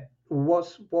minute,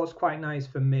 what's quite nice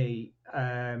for me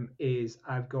is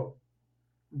I've got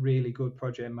really good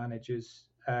project managers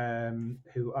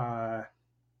who are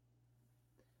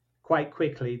quite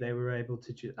quickly, they were able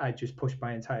to I just pushed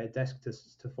my entire desk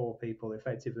to 4 people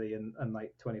effectively, and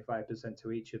like 25%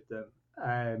 to each of them.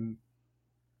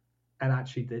 And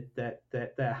actually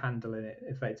they're handling it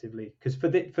effectively, because for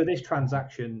this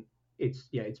transaction,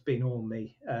 it's been all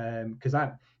me, because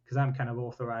I'm kind of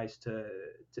authorized to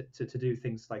do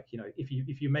things like,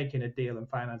 if you're making a deal and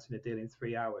financing a deal in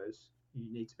 3 hours, you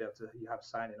need to be able to, you have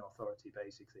signing authority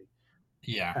basically.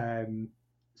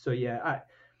 So yeah,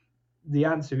 the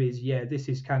answer is this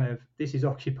is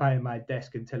occupying my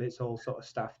desk until it's all sort of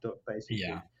staffed up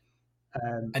basically.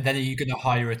 And then are you going to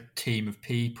hire a team of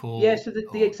people? Yeah, so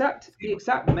the exact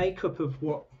makeup of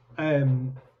what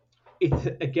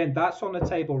again, that's on the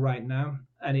table right now,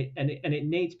 and it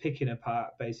needs picking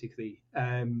apart basically.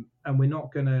 And we're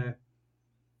not gonna.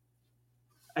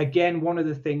 Again, one of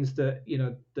the things that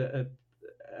that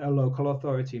a local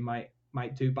authority might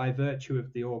do by virtue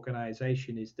of the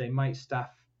organisation is they might staff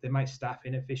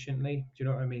inefficiently. Do you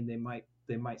know what I mean? They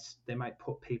might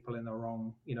put people in the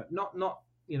wrong.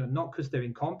 Not because they're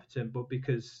incompetent, but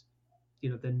because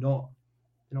they're not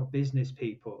business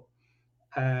people.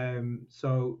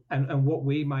 So what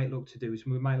we might look to do is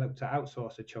we might look to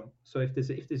outsource a chunk. So if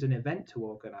there's an event to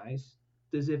organise,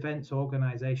 there's events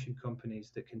organisation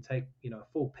companies that can take a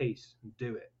full piece and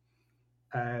do it.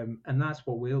 And that's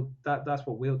what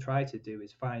we'll try to do,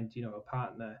 is find a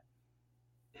partner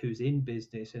who's in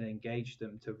business and engage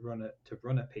them to run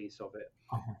a piece of it.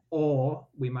 Or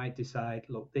we might decide,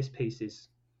 look, this piece is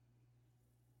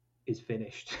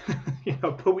finished,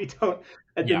 but we don't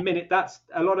at the minute. That's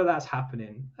a lot of that's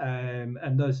happening, and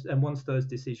once those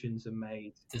decisions are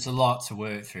made, there's a lot to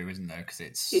work through, isn't there? Because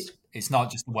it's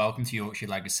not just the Welcome to Yorkshire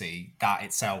legacy that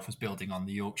itself was building on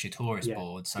the Yorkshire Tourist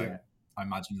Board. So I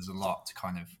imagine there's a lot to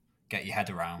kind of get your head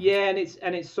around. Yeah, and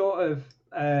it's sort of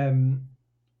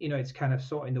it's kind of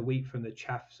sorting the wheat from the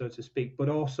chaff, so to speak. But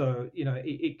also,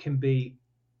 it can be.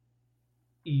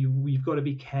 We've got to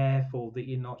be careful that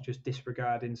you're not just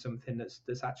disregarding something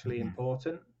that's actually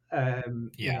important.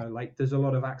 Like there's a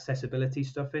lot of accessibility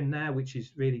stuff in there, which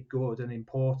is really good and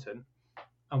important.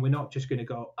 And we're not just going to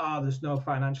go, there's no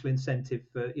financial incentive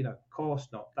for, of course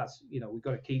not. That's, we've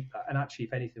got to keep that. And actually,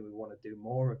 if anything, we want to do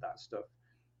more of that stuff,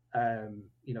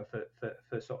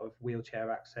 for sort of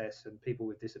wheelchair access and people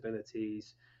with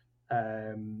disabilities.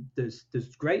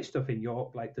 There's great stuff in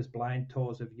York, like there's blind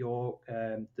tours of York.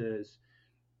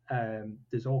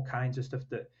 There's all kinds of stuff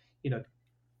that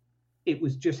it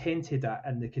was just hinted at,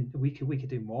 and we could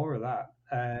do more of that.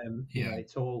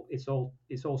 It's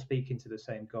all speaking to the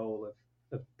same goal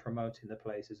of promoting the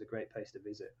place as a great place to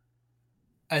visit.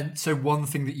 And so one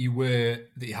thing that you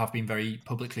have been very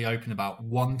publicly open about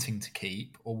wanting to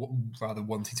keep, or rather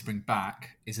wanting to bring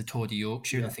back, is a Tour de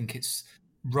Yorkshire. And I think it's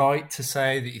right to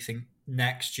say that you think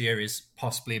next year is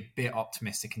possibly a bit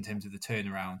optimistic in terms of the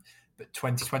turnaround. But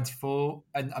 2024,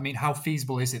 and I mean, how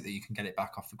feasible is it that you can get it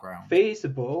back off the ground?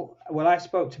 Feasible? Well, I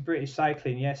spoke to British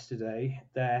Cycling yesterday.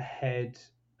 Their head,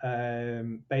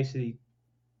 basically,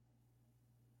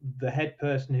 the head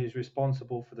person who's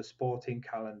responsible for the sporting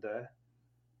calendar.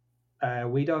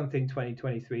 We don't think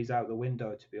 2023 is out the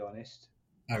window, to be honest.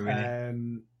 Oh,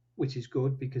 really? Which is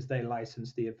good, because they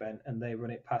license the event and they run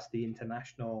it past the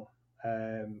international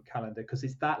calendar, because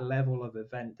it's that level of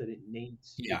event that it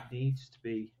needs to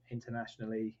be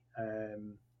internationally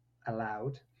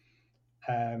allowed.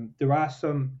 There are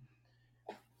some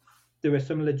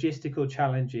logistical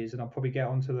challenges, and I'll probably get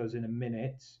onto those in a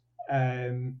minute.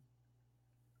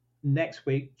 next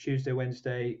week, Tuesday,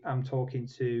 Wednesday, I'm talking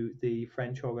to the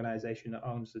French organisation that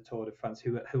owns the Tour de France,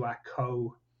 who are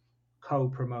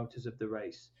co-promoters of the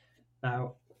race.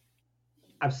 Now,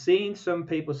 I've seen some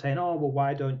people saying, "Oh, well,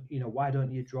 why don't you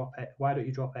drop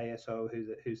ASO,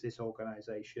 who's this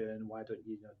organisation? Why don't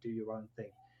you, do your own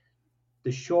thing?"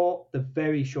 The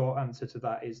very short answer to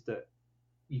that is that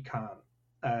you can't.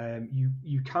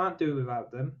 You can't do it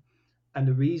without them. And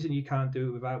the reason you can't do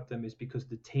it without them is because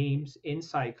the teams in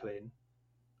cycling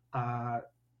are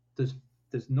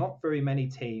there's not very many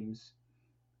teams,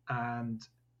 and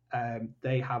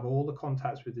they have all the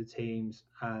contacts with the teams,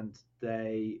 and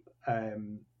they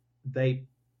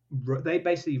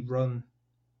basically run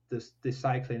this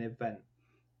cycling event.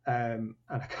 And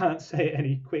I can't say it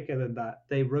any quicker than that.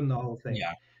 They run the whole thing.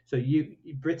 Yeah. So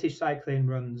British Cycling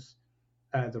runs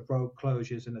the road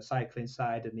closures and the cycling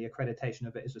side, and the accreditation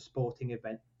of it as a sporting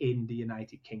event in the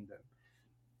United Kingdom.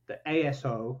 The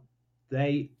ASO,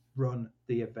 they run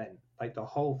the event, like the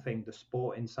whole thing, the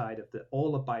sport inside of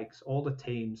all the bikes, all the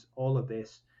teams, all of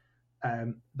this.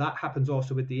 That happens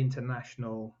also with the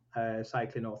international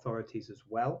cycling authorities as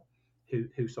well,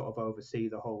 who sort of oversee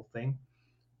the whole thing.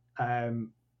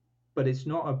 But it's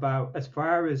not about, as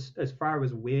far as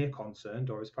we're concerned,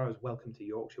 or as far as Welcome to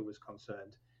Yorkshire was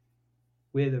concerned,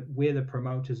 we're the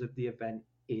promoters of the event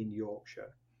in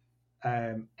Yorkshire,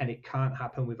 and it can't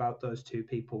happen without those two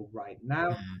people right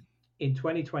now. In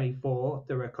 2024,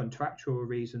 there are contractual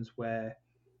reasons where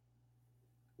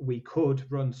we could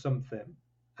run something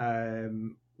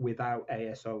without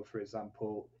ASO, for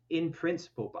example, in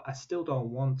principle, but I still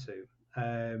don't want to,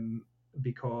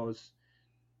 because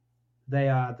they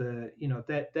are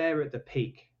they're at the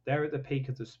peak. They're at the peak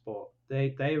of the sport.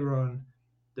 They run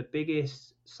the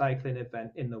biggest cycling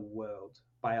event in the world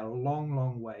by a long,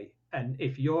 long way. And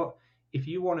if you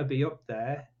want to be up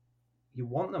there, you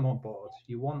want them on board.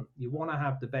 You want to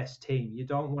have the best team. You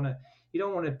don't want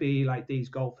to be like these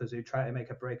golfers who try to make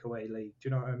a breakaway league. Do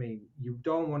you know what I mean? You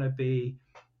don't want to be.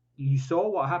 You saw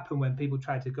what happened when people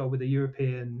tried to go with the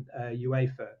European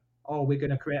UEFA. Oh, we're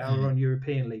going to create our own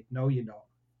European league. No, you're not.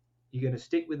 You're going to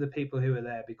stick with the people who are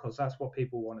there, because that's what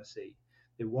people want to see.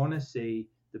 They want to see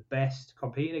the best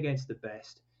competing against the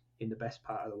best in the best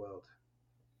part of the world.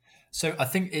 So I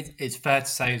think it's fair to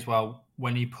say as well,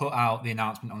 when you put out the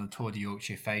announcement on the Tour de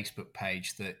Yorkshire Facebook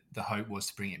page that the hope was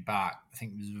to bring it back, I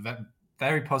think it was a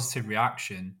very positive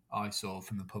reaction I saw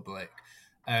from the public.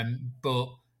 But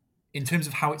in terms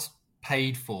of how it's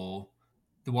paid for,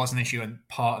 there was an issue, and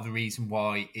part of the reason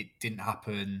why it didn't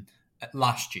happen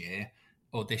last year,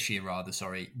 or this year rather,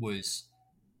 was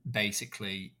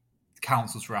basically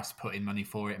councils were asked to put in money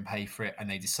for it and pay for it, and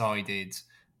they decided,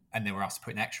 and they were asked to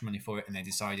put in extra money for it, and they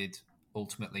decided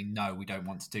ultimately, no, we don't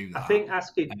want to do that. I think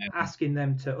asking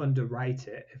them to underwrite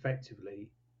it effectively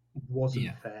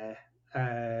wasn't fair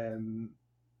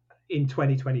in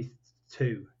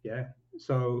 2022. Yeah,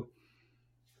 so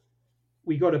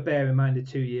we got to bear in mind the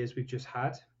 2 years we've just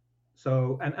had.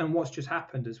 So and what's just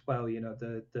happened as well,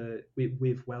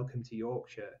 with Welcome to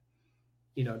Yorkshire,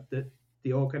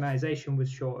 the organisation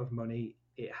was short of money.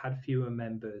 It had fewer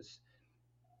members,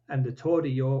 and the Tour de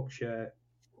Yorkshire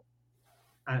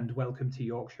and Welcome to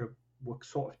Yorkshire were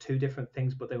sort of two different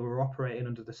things, but they were operating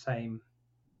under the same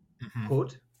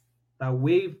hood. Now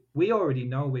we already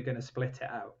know we're going to split it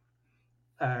out,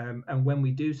 and when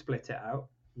we do split it out,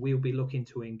 we'll be looking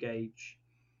to engage,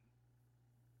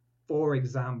 for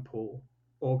example,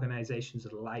 organisations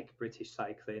like British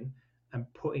Cycling, and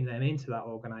putting them into that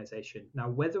organisation. Now,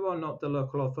 whether or not the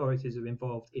local authorities are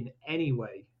involved in any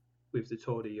way with the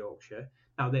Tour de Yorkshire,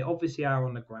 now they obviously are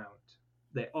on the ground.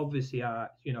 They obviously are,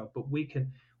 but we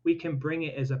can bring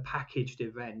it as a packaged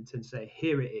event and say,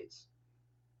 here it is.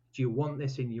 Do you want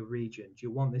this in your region? Do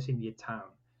you want this in your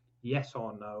town? Yes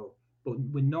or no? But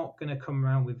we're not going to come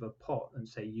around with a pot and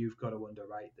say, you've got to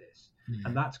underwrite this.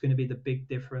 And that's going to be the big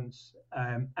difference.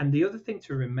 And the other thing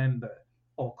to remember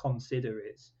or consider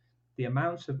is the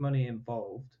amounts of money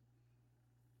involved.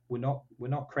 We're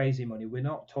not crazy money. We're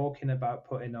not talking about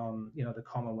putting on, the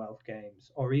Commonwealth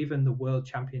Games or even the World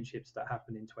Championships that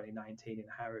happened in 2019 in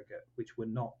Harrogate, which were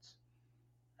not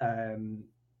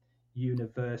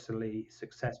universally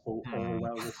successful or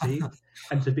well received.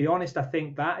 And to be honest, I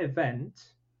think that event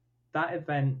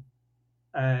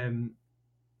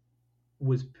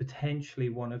was potentially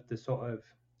one of the sort of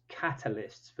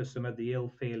catalysts for some of the ill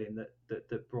feeling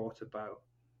that brought about.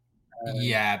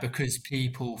 Because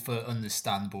people, for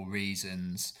understandable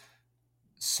reasons,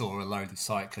 saw a load of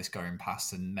cyclists going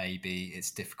past, and maybe it's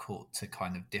difficult to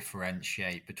kind of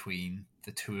differentiate between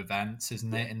the two events,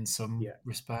 isn't it, in some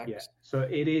respects? Yeah. So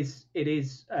it is.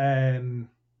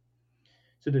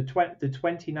 So the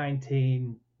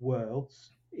 2019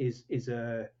 Worlds is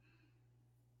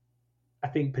I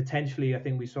think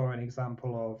we saw an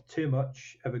example of too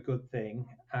much of a good thing,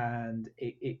 and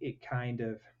it kind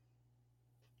of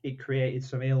it created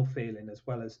some ill feeling, as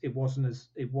well as it wasn't as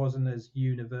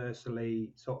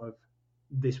universally sort of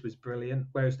this was brilliant.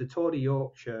 Whereas the Tour de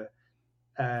Yorkshire,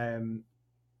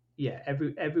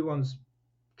 everyone's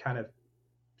kind of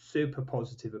super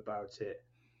positive about it.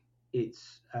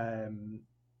 It's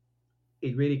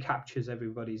it really captures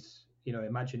everybody's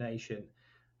imagination.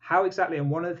 How exactly, and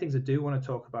one of the things I do want to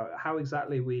talk about, how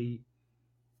exactly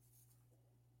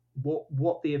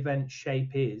what the event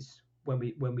shape is when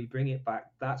we bring it back.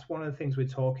 That's one of the things we're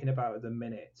talking about at the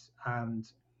minute. And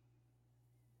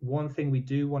one thing we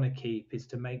do want to keep is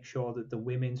to make sure that the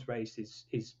women's race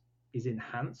is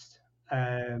enhanced,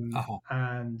 and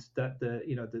that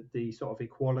the sort of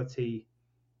equality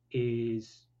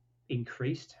is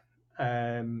increased,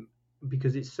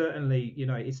 because it's certainly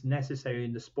it's necessary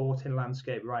in the sporting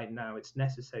landscape right now. It's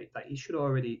necessary that it should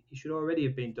already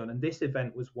have been done, and this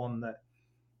event was one that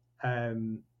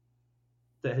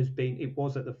it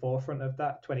was at the forefront of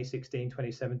that. 2016,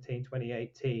 2017,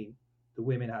 2018, the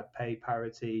women had pay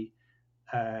parity.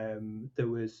 There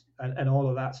was and all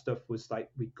of that stuff was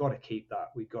like, we've got to keep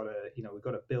that. We've got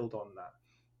to build on that,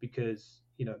 because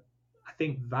I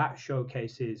think that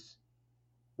showcases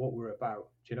what we're about.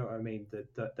 Do you know what I mean?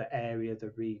 The area,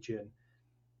 the region,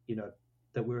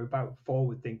 that we're about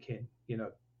forward thinking.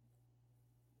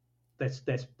 Let's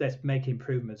make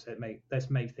improvements. Let's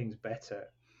make things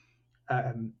better.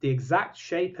 The exact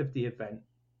shape of the event.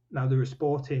 Now there are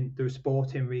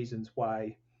sporting reasons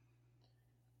why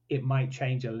it might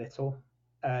change a little,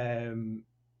 and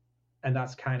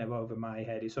that's kind of over my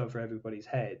head. It's over everybody's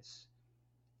heads.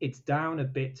 It's down a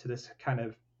bit to this kind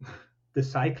of the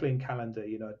cycling calendar.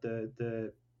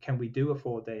 The can we do a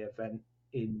 4-day event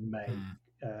in May?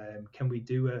 Can we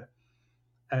do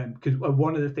because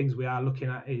one of the things we are looking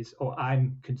at is, or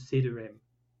I'm considering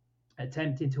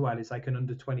attempting to add, is like an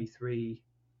under 23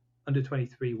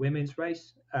 women's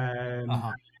race,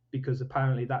 because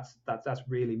apparently that's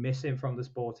really missing from the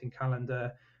sporting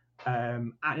calendar,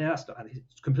 and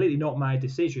it's completely not my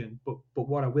decision, but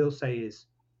what I will say is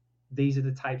these are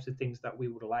the types of things that we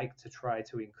would like to try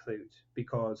to include,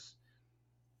 because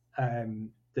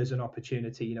there's an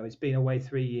opportunity. It's been away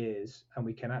 3 years, and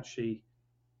we can actually,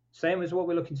 same as what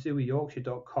we're looking to do with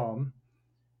Yorkshire.com,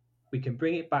 we can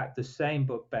bring it back the same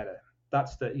but better.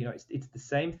 That's it's the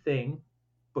same thing,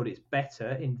 but it's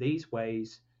better in these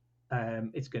ways.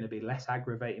 It's going to be less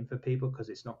aggravating for people, because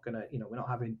it's not going to, we're not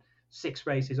having 6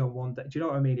 races on one day. Do you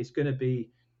know what I mean? It's going to be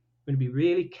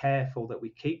really careful that we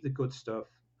keep the good stuff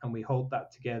and we hold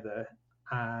that together,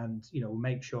 and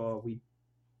make sure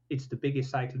it's the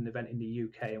biggest cycling event in the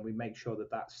UK, and we make sure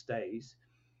that stays.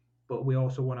 But we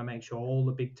also want to make sure all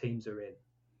the big teams are in.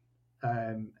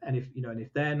 And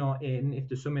if they're not in, if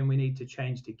there's something we need to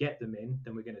change to get them in,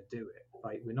 then we're going to do it.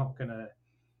 Like, we're not going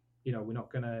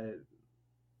to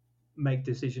make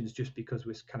decisions just because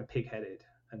we're kind of pig-headed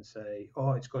and say,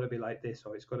 oh, it's got to be like this,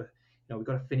 or it's got to, we've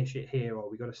got to finish it here, or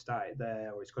we've got to start it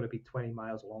there, or it's got to be 20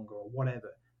 miles longer, or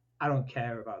whatever. I don't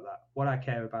care about that. What I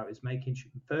care about is making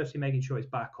sure it's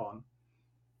back on,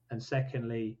 and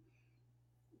secondly,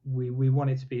 we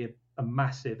want it to be a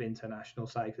massive international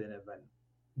cycling event.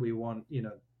 We want,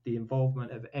 the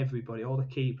involvement of everybody, all the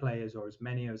key players, or as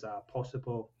many as are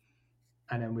possible.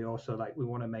 And then we also we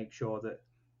want to make sure that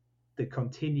the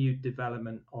continued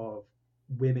development of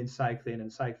women's cycling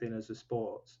and cycling as a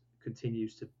sport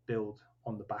continues to build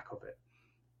on the back of it.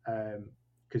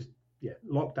 Because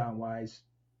lockdown wise,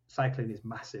 cycling is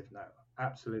massive now,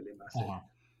 absolutely massive.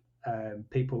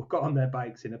 People have got on their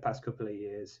bikes in the past couple of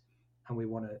years, and we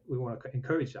want to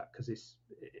encourage that, because it's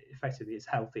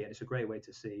healthy, and it's a great way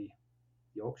to see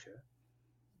Yorkshire.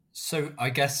 So I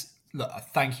guess, look,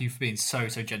 thank you for being so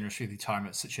generous with your time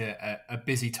at such a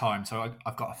busy time. So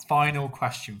I've got a final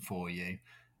question for you.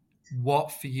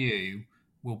 What for you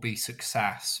will be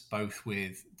success, both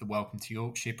with the Welcome to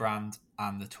Yorkshire brand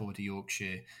and the Tour de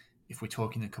Yorkshire? If we're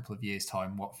talking a couple of years'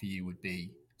 time, what for you would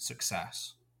be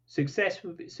success? Success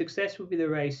would be the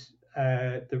race,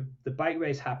 the bike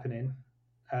race happening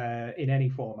in any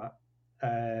format,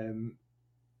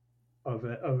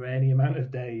 over any amount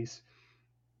of days,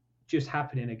 just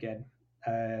happening again.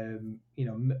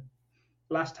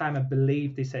 Last time I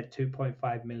believe they said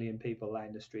 2.5 million people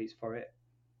lined the streets for it.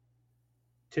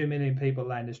 2 million people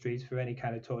lined the streets for any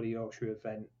kind of Tour de Yorkshire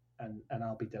event, and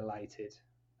I'll be delighted.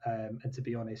 And to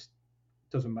be honest,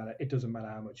 doesn't matter. It doesn't matter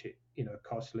how much it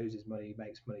costs, loses money,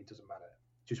 makes money. Doesn't matter.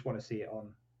 Just want to see it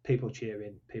on. People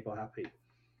cheering, people happy.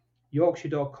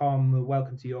 Yorkshire.com,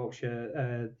 Welcome to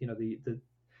Yorkshire, the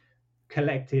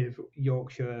collective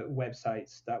Yorkshire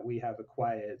websites that we have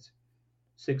acquired.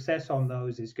 Success on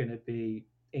those is going to be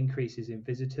increases in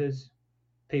visitors,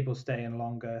 people staying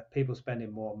longer, people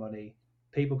spending more money,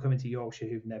 people coming to Yorkshire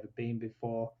who've never been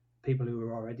before, people who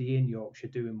are already in Yorkshire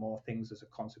doing more things as a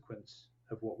consequence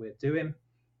of what we're doing.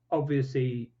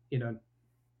 Obviously, there'll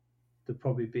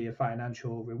probably be a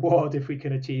financial reward if we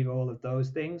can achieve all of those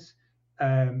things.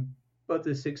 But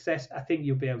the success, I think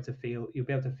you'll be able to feel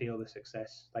the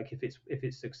success. Like if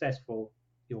it's successful,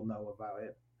 you'll know about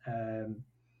it.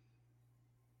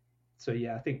 So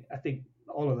yeah, I think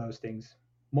all of those things: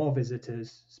 more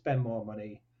visitors, spend more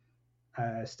money,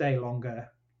 stay longer,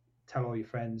 tell all your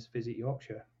friends, visit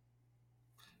Yorkshire.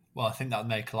 Well, I think that'd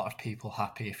make a lot of people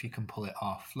happy if you can pull it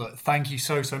off. Look, thank you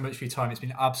so much for your time. It's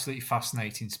been absolutely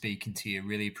fascinating speaking to you.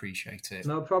 Really appreciate it.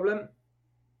 No problem.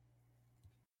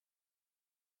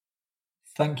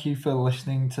 Thank you for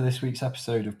listening to this week's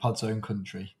episode of Pod's Own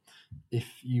Country. If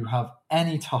you have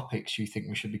any topics you think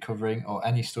we should be covering or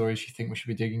any stories you think we should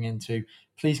be digging into,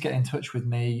 please get in touch with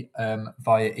me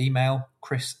via email,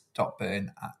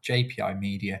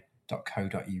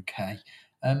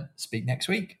 chris.byrne@jpimedia.co.uk. Speak next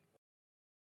week.